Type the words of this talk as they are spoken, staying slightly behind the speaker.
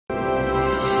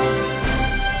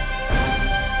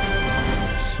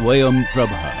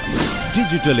SwayamPrabha.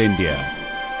 Digital India.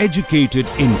 Educated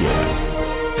India.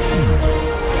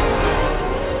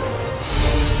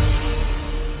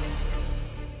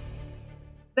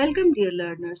 Welcome dear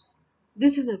learners.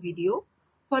 This is a video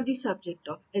for the subject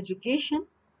of education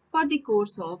for the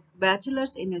course of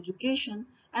Bachelor's in Education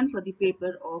and for the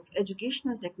paper of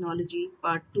Educational Technology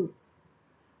Part 2.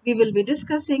 We will be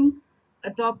discussing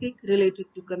a topic related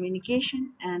to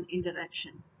communication and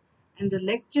interaction, and the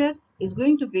lecture is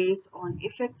going to base on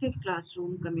effective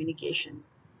classroom communication.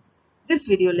 This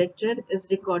video lecture is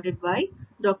recorded by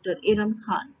Dr. Iram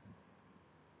Khan.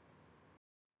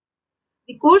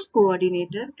 The course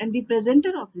coordinator and the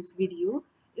presenter of this video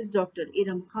is Dr.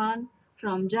 Iram Khan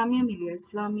from Jamia Millia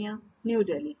Islamia, New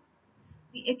Delhi.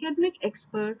 The academic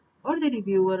expert or the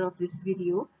reviewer of this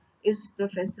video is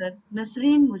Professor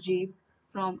Nasreen Mujib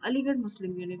from Aligarh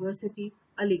Muslim University,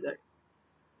 Aligarh.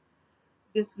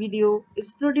 This video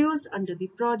is produced under the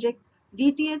project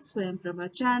DTH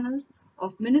SwayamPrabha channels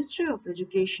of Ministry of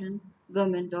Education,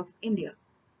 Government of India.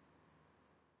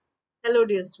 Hello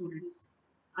dear students,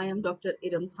 I am Dr.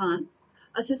 Iram Khan,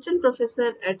 Assistant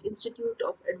Professor at Institute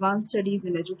of Advanced Studies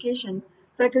in Education,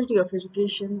 Faculty of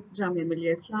Education, Jamia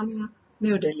Millia Islamia,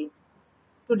 New Delhi.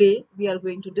 Today we are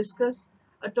going to discuss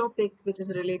a topic which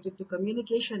is related to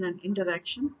communication and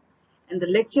interaction, and the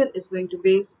lecture is going to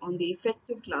base on the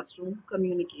effective classroom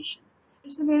communication.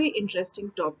 It's a very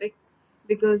interesting topic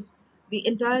because the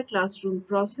entire classroom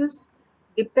process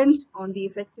depends on the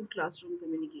effective classroom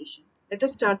communication. Let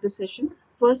us start the session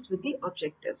first with the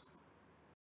objectives.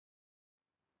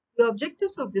 The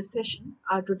objectives of this session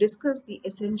are to discuss the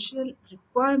essential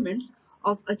requirements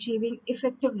of achieving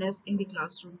effectiveness in the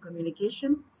classroom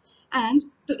communication and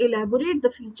to elaborate the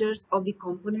features of the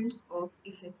components of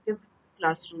effective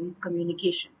classroom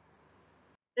communication.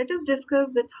 Let us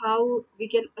discuss that how we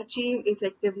can achieve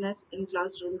effectiveness in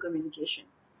classroom communication.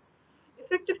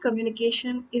 Effective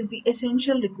communication is the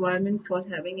essential requirement for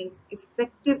having an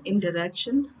effective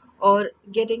interaction or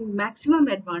getting maximum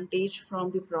advantage from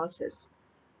the process,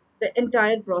 the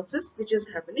entire process which is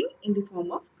happening in the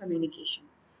form of communication.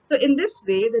 So in this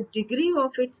way, the degree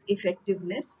of its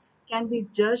effectiveness can be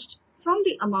judged from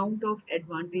the amount of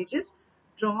advantages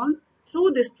drawn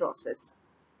through this process.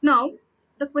 Now,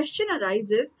 the question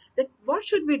arises that what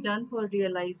should be done for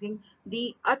realizing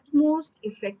the utmost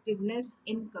effectiveness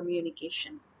in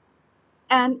communication?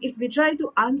 And if we try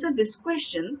to answer this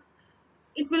question,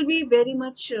 it will be very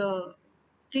much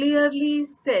clearly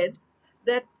said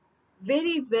that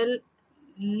very well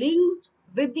linked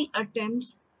with the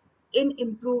attempts in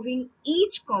improving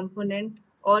each component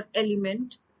or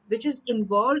element which is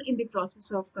involved in the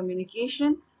process of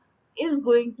communication is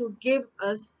going to give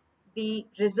us the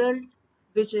result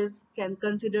which is can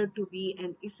consider to be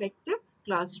an effective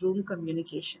classroom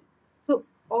communication. So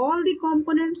all the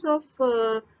components of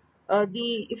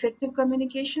the effective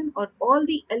communication or all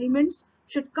the elements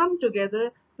should come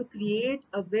together to create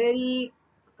a very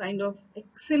kind of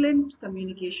excellent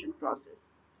communication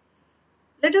process.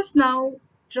 Let us now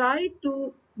try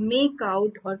to make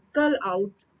out or cull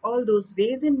out all those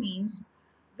ways and means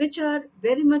which are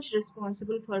very much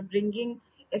responsible for bringing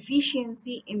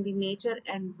efficiency in the nature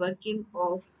and working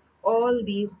of all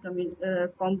these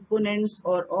components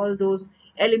or all those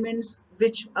elements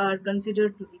which are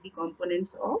considered to be the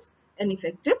components of an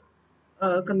effective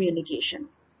communication.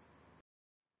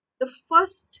 The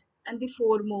first and the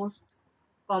foremost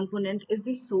component is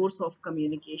the source of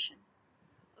communication.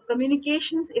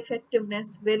 Communication's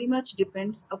effectiveness very much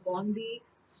depends upon the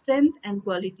strength and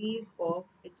qualities of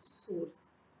its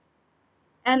source.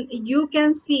 And you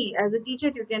can see, as a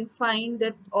teacher, you can find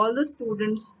that all the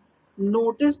students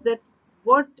notice that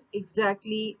what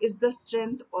exactly is the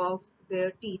strength of their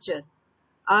teacher.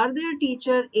 Are their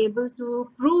teacher able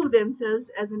to prove themselves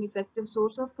as an effective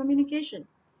source of communication?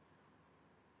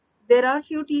 There are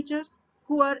few teachers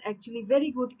who are actually very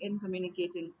good in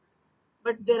communicating,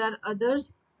 but there are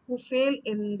others who fail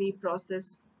in the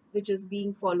process which is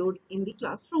being followed in the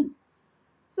classroom.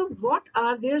 So what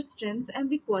are their strengths and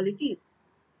the qualities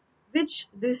which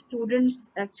the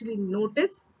students actually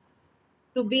notice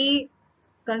to be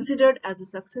considered as a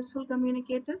successful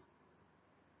communicator?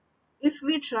 If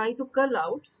we try to cull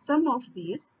out some of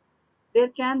these, there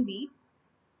can be,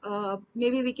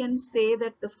 maybe we can say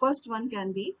that the first one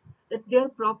can be that their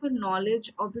proper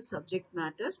knowledge of the subject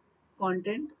matter,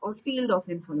 content or field of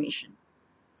information.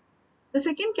 The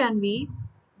second can be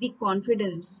the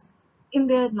confidence in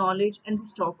their knowledge and the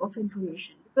stock of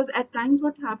information. Because at times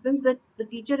what happens that the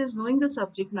teacher is knowing the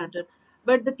subject matter,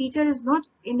 but the teacher is not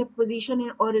in a position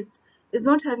or is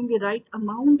not having the right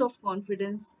amount of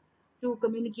confidence to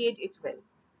communicate it well.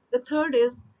 The third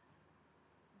is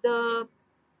the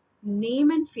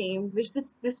name and fame which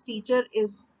this teacher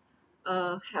is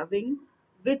having,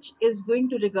 which is going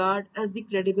to regard as the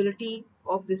credibility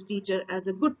of this teacher as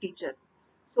a good teacher.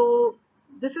 So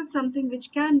this is something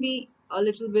which can be a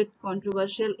little bit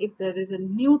controversial if there is a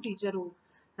new teacher who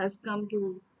has come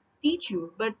to teach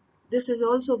you, but this is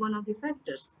also one of the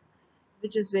factors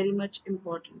which is very much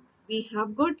important. We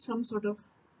have got some sort of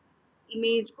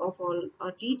image of all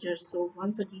our teachers. So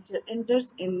once a teacher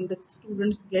enters in, the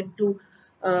students get to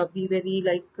be very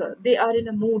like they are in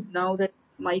a mood now that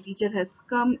my teacher has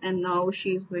come and now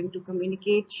she is going to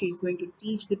communicate, she is going to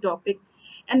teach the topic,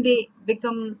 and they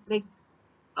become like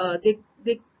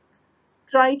they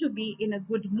try to be in a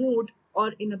good mood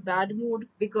or in a bad mood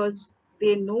because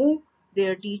they know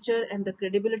their teacher and the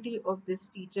credibility of this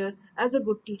teacher as a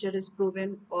good teacher is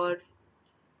proven, or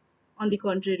on the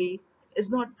contrary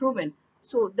is not proven.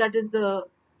 So that is the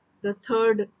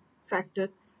third factor.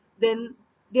 Then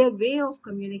their way of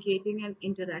communicating and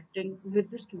interacting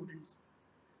with the students,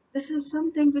 this is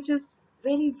something which is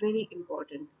very very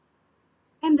important.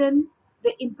 And then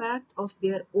the impact of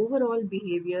their overall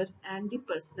behavior and the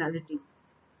personality.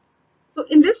 So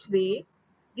in this way,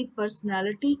 the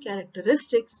personality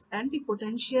characteristics and the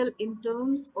potential in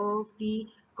terms of the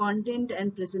content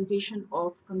and presentation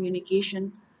of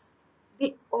communication,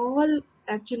 they all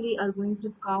actually are going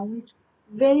to count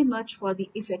very much for the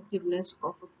effectiveness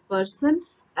of a person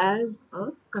as a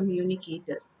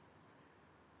communicator.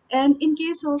 And in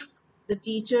case of the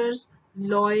teachers,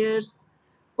 lawyers,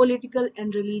 political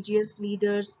and religious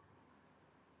leaders,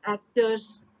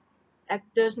 actors,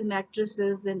 actors and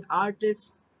actresses, then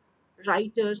artists,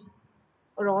 writers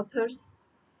or authors,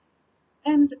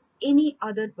 and any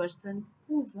other person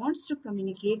who wants to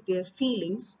communicate their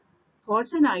feelings,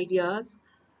 thoughts and ideas,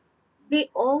 they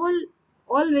all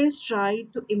always try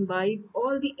to imbibe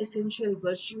all the essential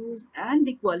virtues and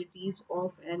the qualities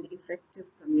of an effective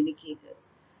communicator.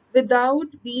 Without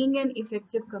being an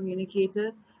effective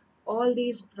communicator, all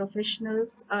these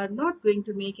professionals are not going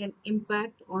to make an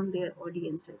impact on their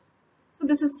audiences. So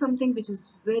this is something which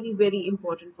is very, very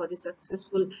important for the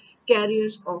successful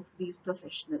careers of these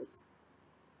professionals.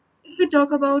 If we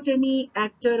talk about any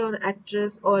actor or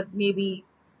actress or maybe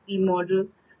the model,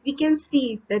 we can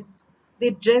see that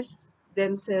they dress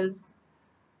themselves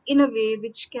in a way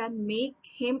which can make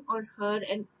him or her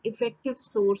an effective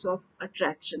source of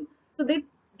attraction. So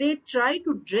they try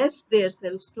to dress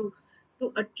themselves to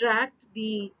attract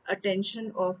the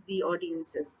attention of the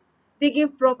audiences. They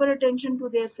give proper attention to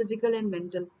their physical and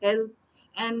mental health,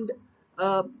 and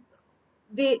uh,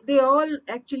 they all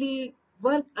actually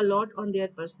work a lot on their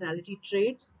personality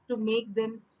traits to make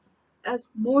them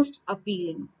as most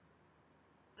appealing.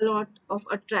 A lot of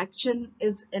attraction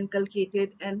is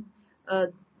inculcated, and uh,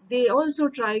 they also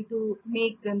try to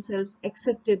make themselves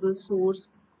acceptable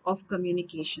source of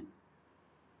communication.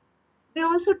 They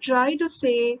also try to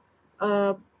say,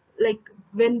 like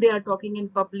when they are talking in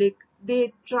public,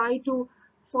 they try to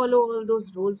follow all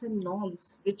those rules and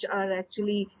norms which are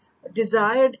actually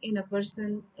desired in a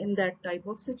person in that type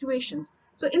of situations.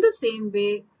 So in the same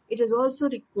way, it is also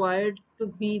required to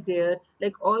be there,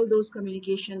 like all those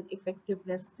communication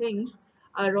effectiveness things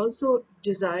are also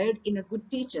desired in a good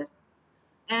teacher.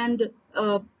 And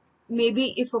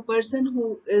maybe if a person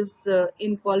who is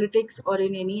in politics or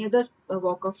in any other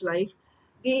walk of life,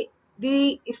 they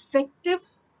the effective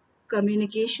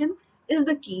communication is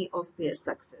the key of their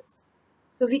success.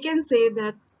 So we can say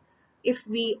that if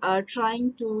we are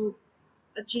trying to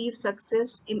achieve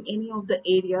success in any of the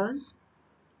areas,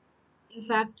 in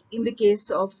fact in the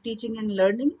case of teaching and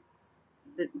learning,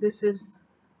 this is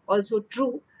also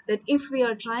true, that if we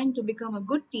are trying to become a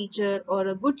good teacher or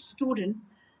a good student,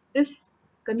 this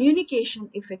communication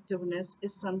effectiveness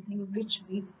is something which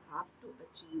we have to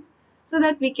achieve so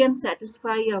that we can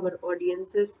satisfy our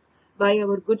audiences by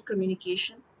our good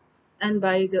communication and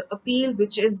by the appeal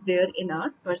which is there in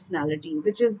our personality,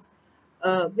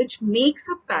 which makes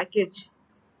a package,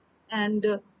 and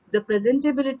the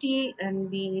presentability and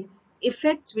the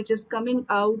effect which is coming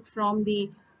out from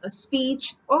the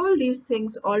speech, all these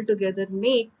things all together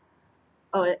make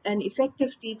an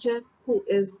effective teacher who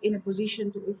is in a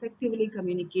position to effectively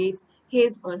communicate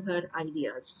his or her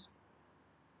ideas.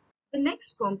 The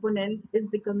next component is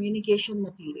the communication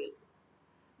material.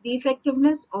 The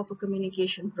effectiveness of a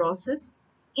communication process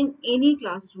in any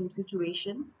classroom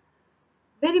situation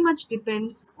very much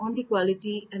depends on the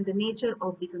quality and the nature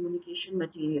of the communication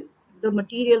material. The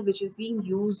material which is being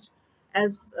used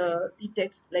as the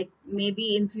text, like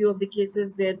maybe in few of the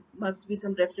cases there must be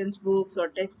some reference books or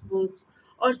textbooks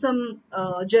or some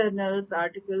journals,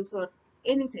 articles or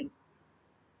anything.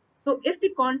 So if the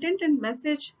content and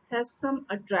message has some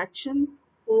attraction,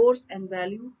 force and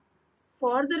value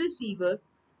for the receiver,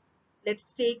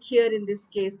 let's take here in this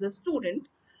case the student,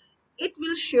 it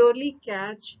will surely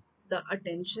catch the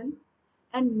attention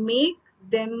and make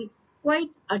them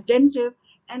quite attentive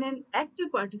and an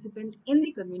active participant in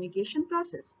the communication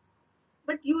process.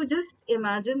 But you just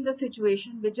imagine the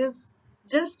situation which is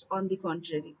just on the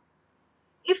contrary.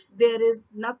 If there is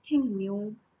nothing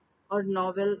new or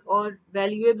novel or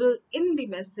valuable in the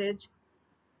message,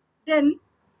 then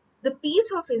the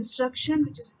piece of instruction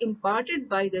which is imparted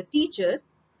by the teacher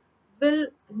will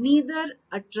neither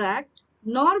attract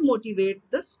nor motivate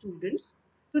the students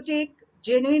to take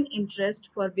genuine interest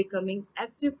for becoming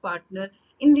active partner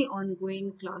in the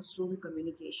ongoing classroom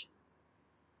communication.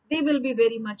 They will be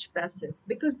very much passive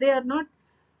because they are not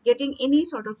getting any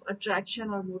sort of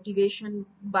attraction or motivation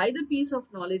by the piece of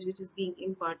knowledge which is being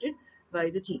imparted by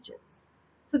the teacher.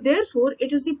 So therefore,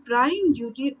 it is the prime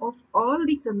duty of all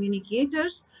the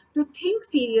communicators to think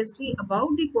seriously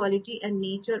about the quality and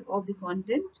nature of the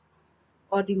content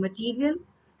or the material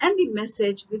and the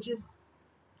message which is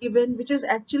given, which is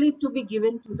actually to be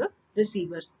given to the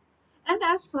receivers. And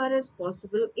as far as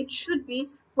possible, it should be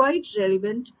quite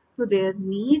relevant to their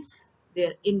needs,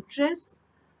 their interests,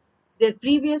 their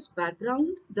previous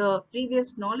background, the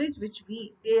previous knowledge which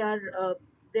they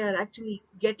are actually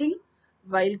getting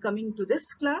while coming to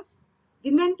this class,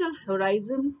 the mental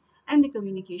horizon and the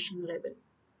communication level.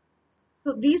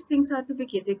 So these things are to be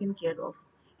taken care of.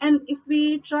 And if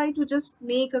we try to just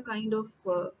make a kind of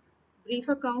brief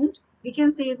account, we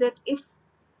can say that if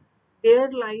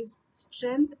there lies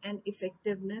strength and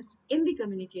effectiveness in the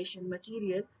communication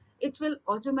material, it will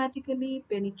automatically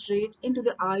penetrate into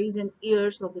the eyes and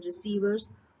ears of the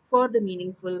receivers for the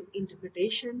meaningful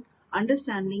interpretation,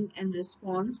 understanding, and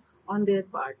response on their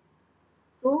part.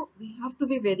 So we have to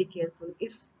be very careful.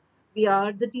 If we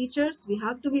are the teachers, we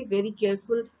have to be very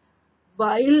careful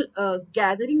while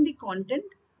gathering the content.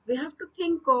 We have to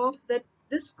think of that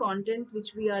this content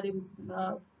which we are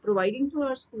providing to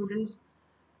our students,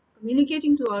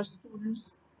 communicating to our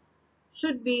students,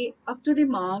 should be up to the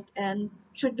mark and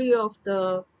should be of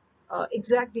the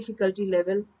exact difficulty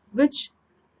level which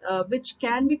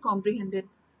can be comprehended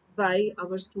by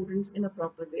our students in a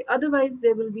proper way. Otherwise,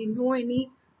 there will be no any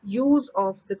use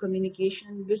of the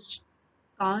communication which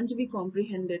can't be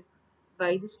comprehended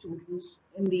by the students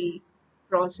in the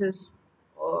process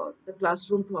or the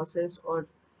classroom process or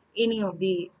any of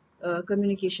the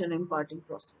communication imparting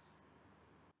process.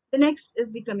 The next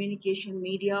is the communication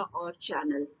media or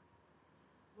channel.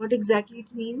 What exactly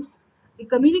it means? The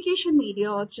communication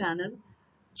media or channel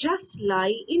just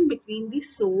lie in between the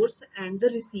source and the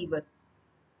receiver,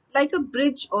 like a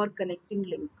bridge or connecting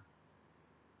link.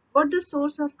 What the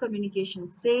source of communication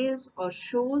says or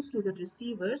shows to the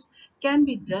receivers can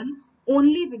be done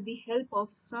only with the help of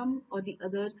some or the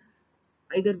other,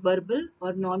 either verbal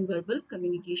or non-verbal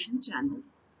communication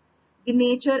channels. The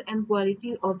nature and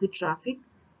quality of the traffic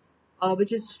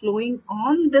which is flowing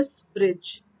on this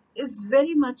bridge is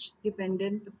very much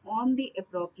dependent on the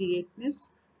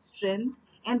appropriateness, strength,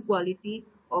 and quality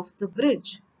of the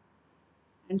bridge.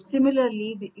 And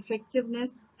similarly, the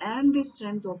effectiveness and the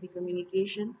strength of the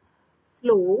communication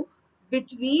flow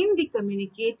between the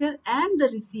communicator and the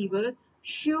receiver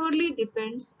surely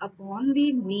depends upon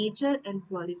the nature and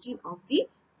quality of the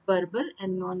verbal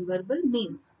and non-verbal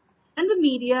means and the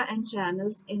media and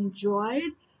channels enjoyed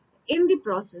in the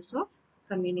process of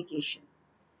communication.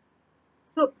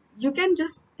 So you can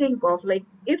just think of, like,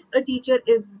 if a teacher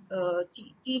is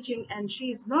teaching and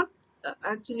she is not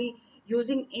actually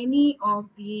using any of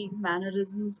the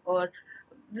mannerisms or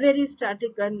very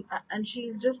static and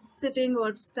she's just sitting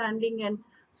or standing and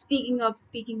speaking up,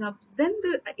 then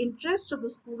the interest of the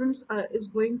students is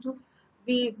going to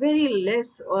be very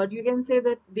less, or you can say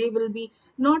that they will be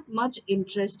not much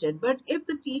interested. But if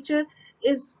the teacher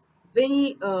is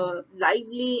very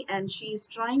lively and she is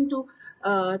trying to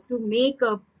make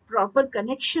a proper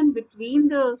connection between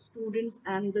the students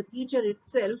and the teacher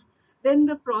itself, then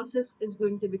the process is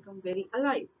going to become very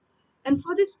alive. And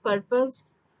for this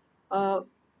purpose, uh,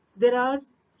 there are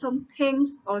some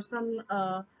things or some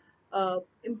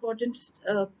important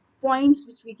points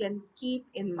which we can keep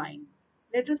in mind.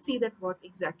 Let us see that what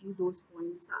exactly those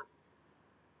points are.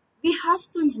 We have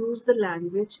to use the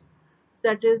language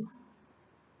that is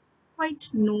quite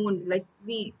known. Like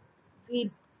we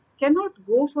cannot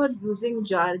go for using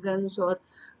jargons or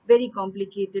very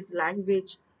complicated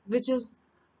language, which is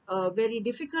very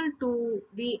difficult to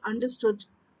be understood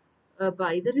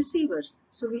by the receivers.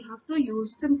 So we have to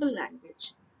use simple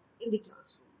language in the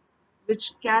classroom,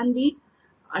 which can be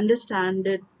understand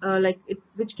it,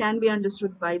 which can be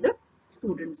understood by the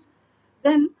students.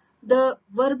 Then the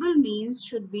verbal means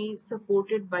should be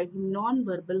supported by the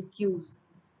non-verbal cues,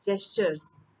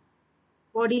 gestures,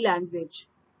 body language,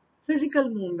 physical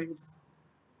movements,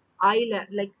 eye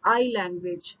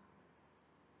language,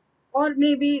 or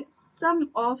maybe some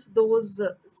of those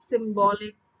uh,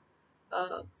 symbolic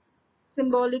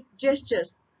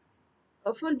gestures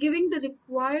for giving the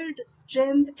required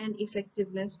strength and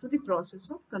effectiveness to the process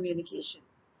of communication.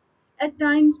 At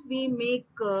times we make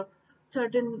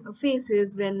certain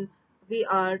faces when we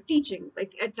are teaching,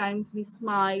 like at times we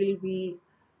smile, we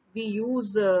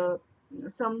use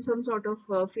some sort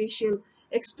of facial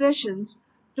expressions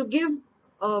to give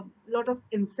a lot of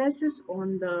emphasis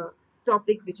on the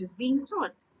topic which is being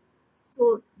taught.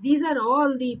 So these are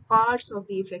all the parts of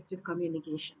the effective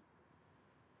communication.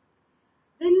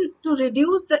 Then, to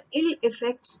reduce the ill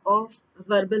effects of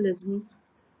verbalisms,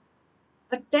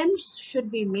 attempts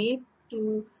should be made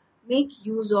to make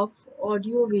use of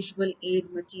audio-visual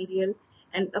aid material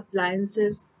and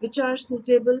appliances which are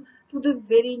suitable to the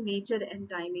very nature and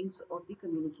timings of the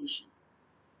communication.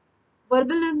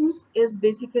 Verbalisms is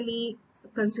basically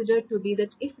considered to be that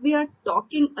if we are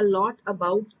talking a lot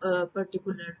about a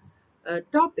particular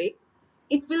topic,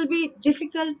 it will be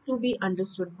difficult to be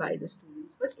understood by the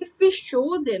students. But if we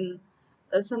show them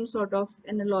some sort of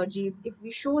analogies, if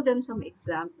we show them some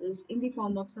examples in the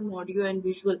form of some audio and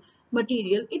visual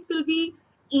material, it will be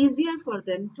easier for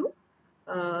them to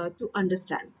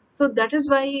understand. So that is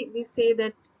why we say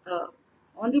that uh,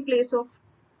 on the place of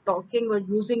talking or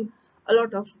using a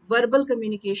lot of verbal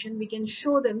communication, we can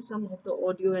show them some of the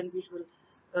audio and visual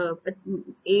uh,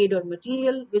 aid or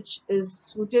material which is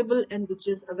suitable and which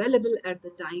is available at the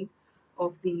time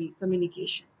of the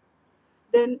communication.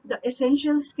 Then the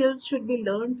essential skills should be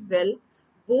learned well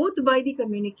both by the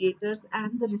communicators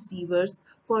and the receivers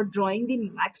for drawing the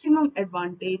maximum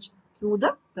advantage through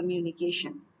the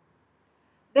communication.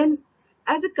 Then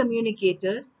as a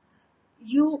communicator,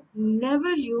 you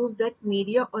never use that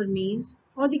media or means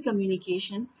for the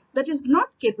communication that is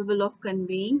not capable of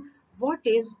conveying what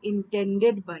is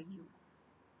intended by you.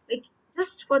 Like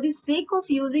just for the sake of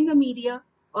using a media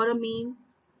or a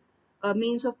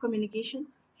means of communication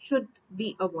should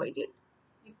be avoided.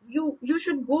 You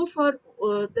should go for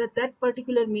that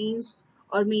particular means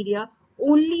or media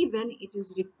only when it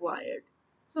is required.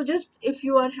 So just if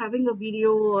you are having a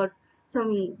video or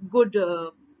some good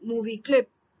movie clip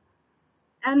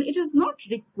and it is not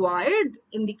required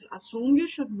in the classroom, you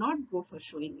should not go for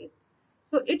showing it.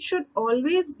 So it should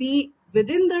always be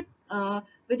within the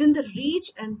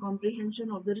reach and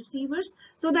comprehension of the receivers,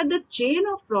 so that the chain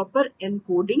of proper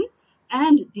encoding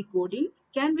and decoding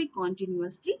can be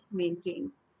continuously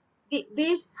maintained.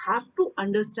 They have to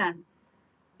understand,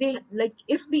 they like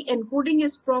if the encoding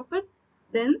is proper,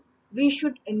 then we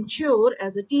should ensure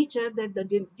as a teacher that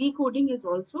the decoding is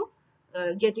also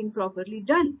getting properly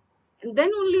done, and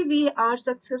then only we are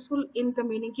successful in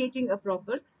communicating a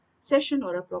proper session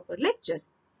or a proper lecture.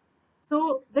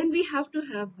 So then we have to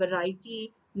have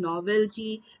variety,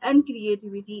 novelty, and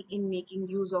creativity in making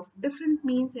use of different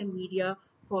means and media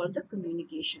for the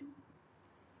communication.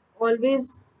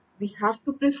 Always we have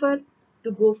to prefer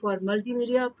to go for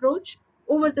multimedia approach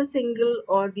over the single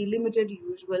or the limited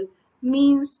usual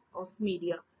means of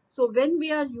media. So when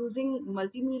we are using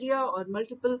multimedia or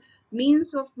multiple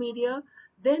means of media,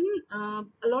 then a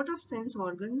lot of sense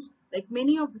organs, like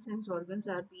many of the sense organs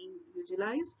are being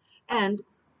utilized, and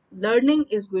learning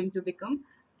is going to become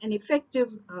an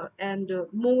effective and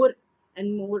more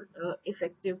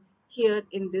effective here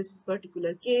in this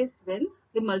particular case when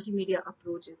the multimedia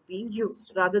approach is being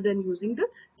used rather than using the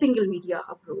single media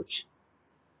approach.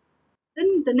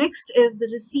 Then the next is the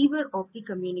receiver of the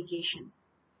communication.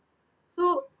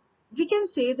 So we can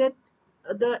say that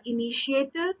the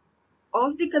initiator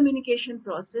of the communication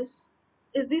process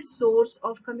is the source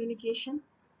of communication,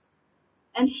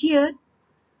 and here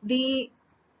the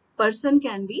person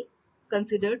can be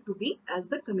considered to be as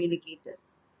the communicator.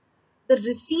 The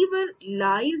receiver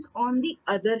lies on the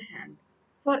other hand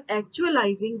for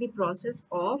actualizing the process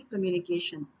of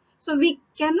communication. So we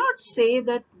cannot say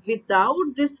that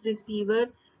without this receiver,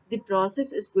 the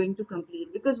process is going to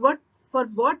complete, because for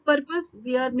what purpose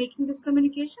we are making this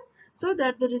communication? So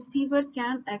that the receiver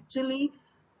can actually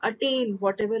attain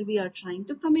whatever we are trying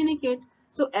to communicate.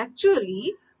 So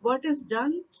actually, what is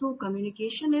done through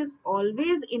communication is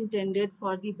always intended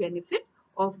for the benefit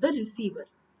of the receiver.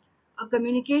 A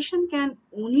communication can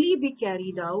only be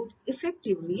carried out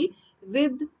effectively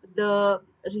with the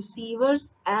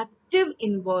receiver's active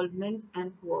involvement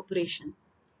and cooperation.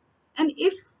 And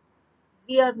if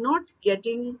we are not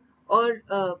getting or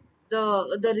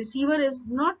the receiver is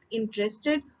not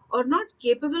interested or not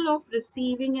capable of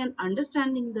receiving and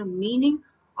understanding the meaning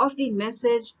of the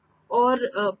message, or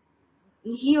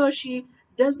he or she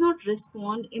does not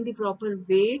respond in the proper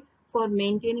way for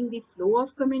maintaining the flow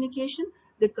of communication,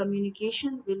 the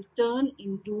communication will turn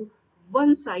into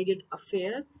one-sided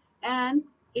affair, and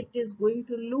it is going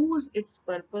to lose its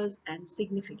purpose and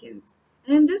significance.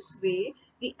 And in this way,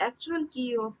 the actual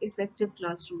key of effective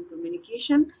classroom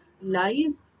communication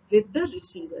lies with the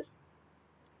receiver.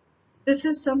 This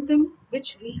is something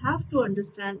which we have to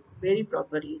understand very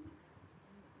properly.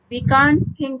 We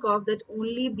can't think of that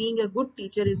only being a good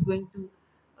teacher is going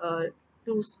uh,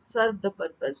 to serve the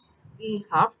purpose. We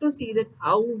have to see that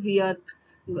how we are,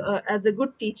 as a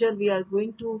good teacher, we are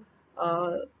going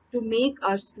uh, to make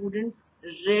our students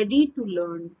ready to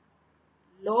learn.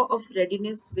 Law of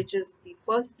readiness, which is the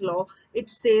first law, it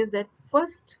says that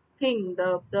first thing,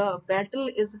 the battle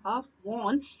is half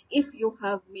won if you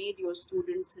have made your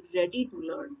students ready to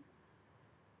learn.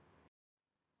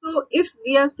 So if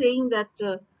we are saying that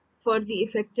for the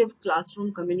effective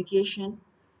classroom communication,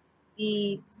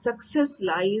 the success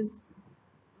lies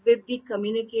with the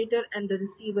communicator and the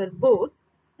receiver both,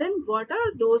 then what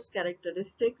are those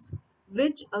characteristics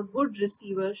which a good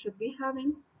receiver should be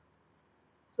having?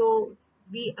 So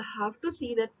we have to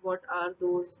see that what are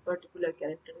those particular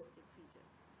characteristic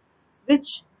features,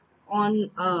 which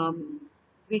on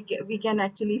we can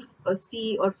actually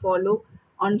see or follow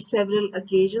on several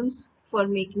occasions for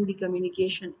making the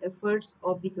communication efforts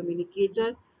of the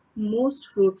communicator most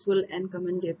fruitful and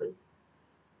commendable.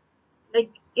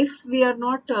 Like if we are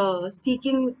not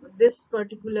seeking this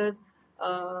particular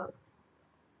uh,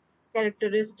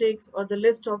 characteristics or the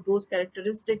list of those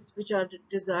characteristics which are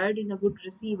desired in a good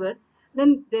receiver,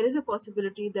 then there is a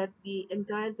possibility that the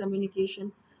entire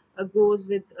communication goes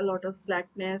with a lot of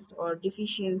slackness or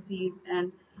deficiencies,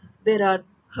 and there are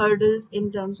hurdles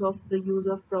in terms of the use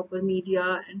of proper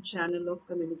media and channel of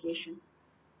communication.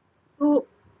 So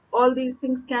all these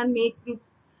things can make the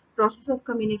process of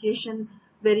communication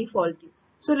very faulty.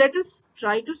 So let us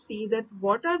try to see that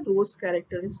what are those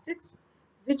characteristics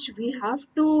which we have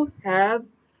to have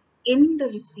in the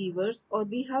receivers, or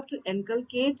we have to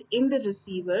inculcate in the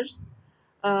receivers,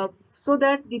 so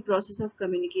that the process of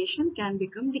communication can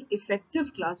become the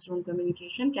effective classroom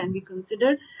communication, can be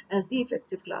considered as the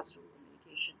effective classroom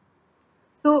communication.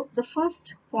 So the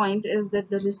first point is that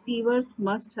the receivers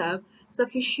must have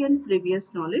sufficient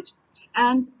previous knowledge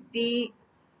and the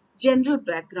general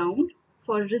background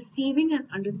for receiving and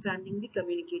understanding the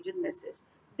communicated message.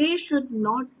 They should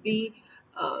not be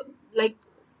uh, like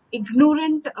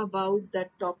ignorant about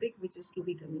that topic which is to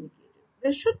be communicated.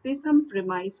 There should be some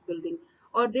premise building,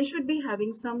 or they should be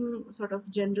having some sort of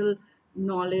general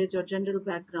knowledge or general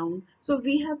background. So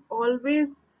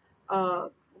uh,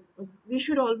 we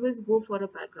should always go for a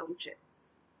background check.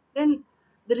 Then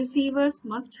the receivers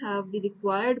must have the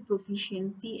required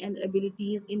proficiency and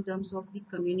abilities in terms of the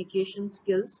communication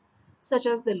skills, such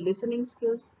as the listening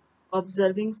skills,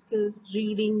 observing skills,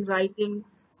 reading, writing,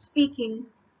 speaking,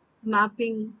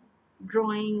 mapping,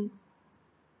 drawing,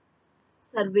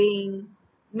 surveying,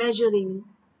 measuring,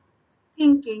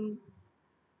 thinking,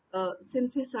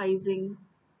 synthesizing,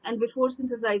 and before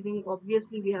synthesizing,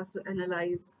 obviously we have to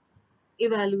analyze,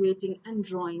 evaluating, and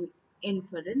drawing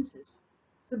inferences.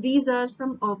 So these are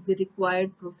some of the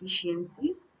required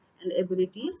proficiencies and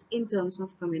abilities in terms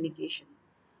of communication.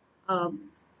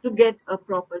 To get a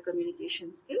proper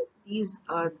communication skill, these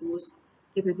are those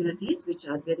capabilities which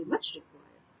are very much required.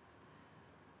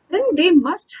 Then they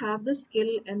must have the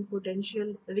skill and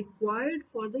potential required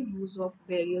for the use of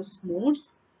various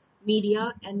modes,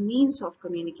 media, and means of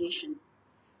communication.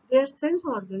 Their sense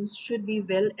organs should be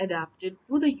well adapted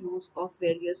to the use of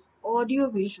various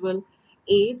audiovisual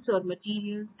aids or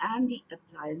materials and the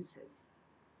appliances.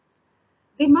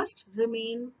 They must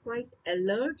remain quite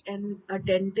alert and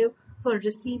attentive for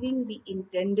receiving the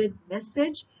intended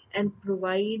message and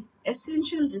provide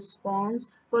essential response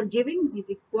for giving the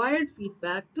required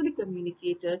feedback to the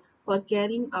communicator for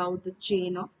carrying out the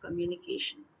chain of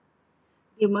communication.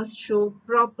 They must show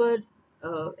proper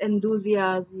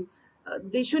enthusiasm.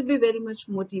 They should be very much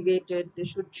motivated. They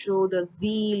should show the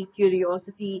zeal,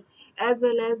 curiosity, as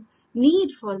well as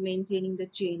need for maintaining the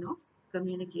chain of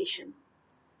communication.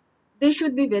 They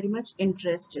should be very much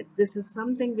interested. This is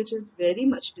something which is very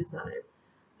much desired.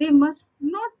 They must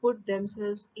not put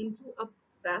themselves into a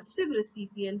passive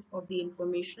recipient of the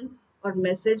information or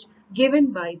message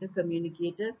given by the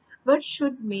communicator, but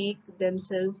should make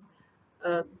themselves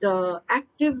the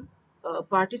active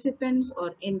participants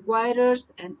or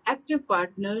inquirers and active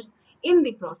partners in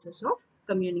the process of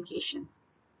communication.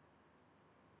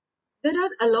 There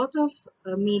are a lot of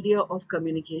media of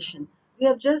communication. We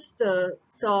have just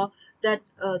saw that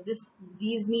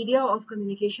these media of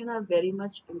communication are very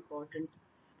much important.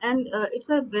 And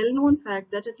it's a well-known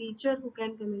fact that a teacher who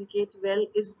can communicate well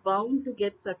is bound to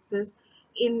get success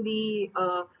in the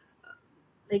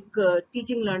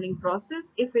teaching learning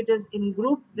process. If it is in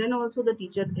group, then also the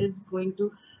teacher is going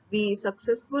to be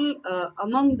successful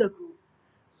among the group.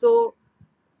 So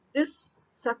this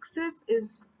success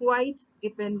is quite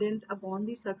dependent upon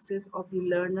the success of the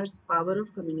learner's power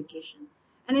of communication.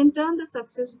 And in turn, the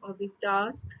success of the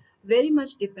task very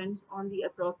much depends on the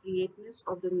appropriateness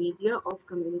of the media of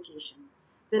communication.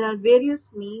 There are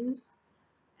various means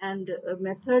and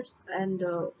methods and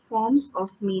forms of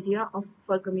media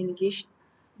for communication,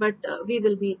 but we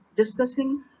will be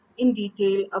discussing in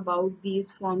detail about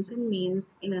these forms and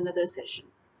means in another session.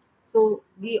 So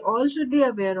we all should be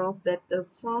aware of that the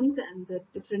forms and the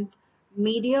different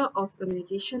media of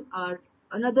communication are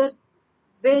another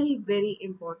very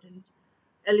important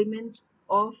element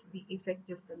of the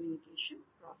effective communication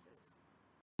process.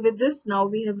 With this, now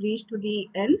we have reached to the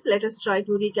end. Let us try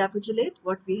to recapitulate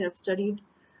what we have studied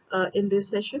in this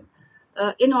session.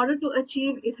 In order to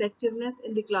achieve effectiveness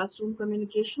in the classroom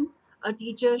communication, a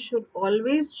teacher should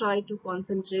always try to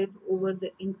concentrate over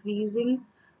the increasing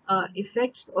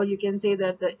effects, or you can say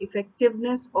that the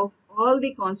effectiveness of all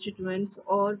the constituents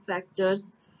or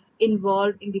factors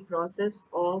involved in the process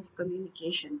of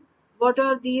communication. What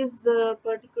are these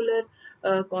particular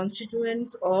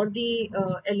constituents or the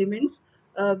elements?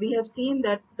 We have seen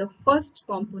that the first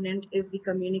component is the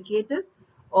communicator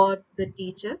or the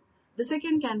teacher. The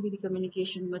second can be the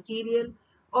communication material,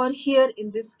 or here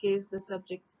in this case the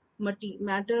subject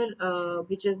matter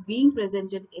which is being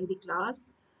presented in the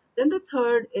class. Then the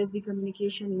third is the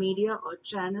communication media or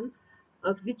channel,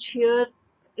 of which here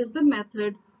is the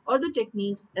method or the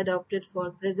techniques adopted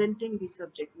for presenting the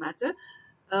subject matter.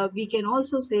 We can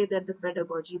also say that the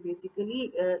pedagogy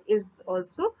basically is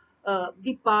also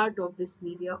the part of this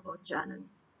media or channel.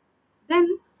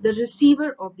 Then the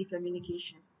receiver of the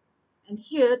communication. And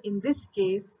here in this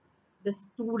case, the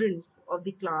students of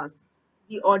the class,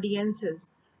 the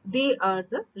audiences, they are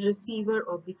the receiver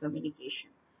of the communication.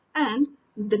 And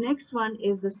the next one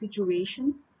is the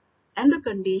situation and the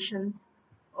conditions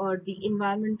or the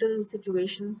environmental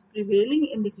situations prevailing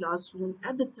in the classroom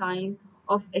at the time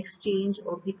of exchange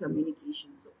of the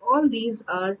communication. So all these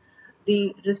are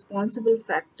the responsible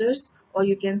factors, or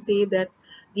you can say that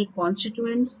the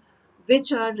constituents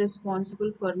which are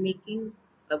responsible for making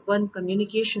one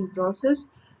communication process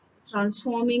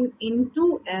transforming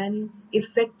into an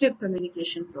effective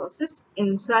communication process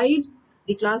inside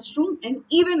the classroom and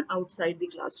even outside the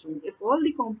classroom. If all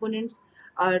the components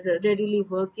are readily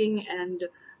working and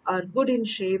are good in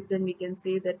shape, then we can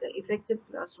say that the effective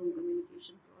classroom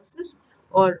communication process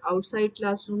or outside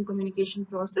classroom communication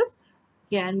process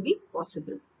can be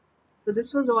possible. So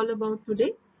this was all about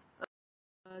today.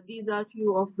 These are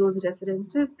few of those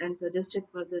references and suggested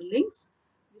further links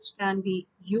which can be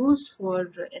used for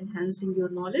enhancing your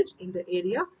knowledge in the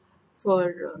area.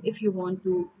 For if you want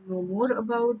to know more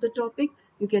about the topic,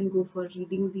 you can go for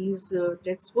reading these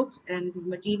textbooks and the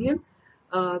material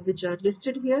which are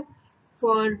listed here.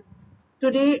 For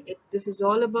today, this is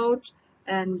all about,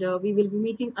 and we will be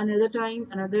meeting another time,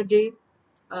 another day,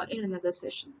 in another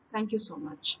session. Thank you so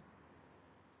much.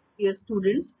 Dear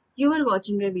students, you are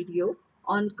watching a video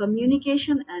on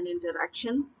communication and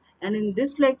interaction, and in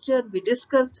this lecture we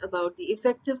discussed about the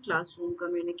effective classroom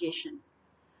communication.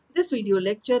 This video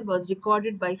lecture was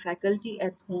recorded by faculty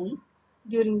at home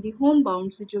during the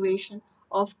homebound situation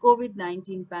of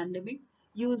COVID-19 pandemic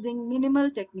using minimal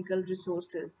technical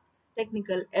resources.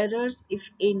 Technical errors,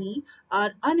 if any,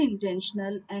 are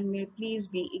unintentional and may please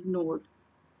be ignored.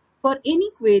 For any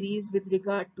queries with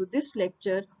regard to this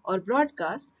lecture or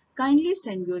broadcast, kindly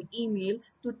send your email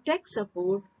to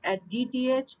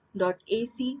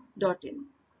techsupport@dth.ac.in.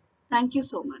 Thank you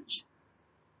so much.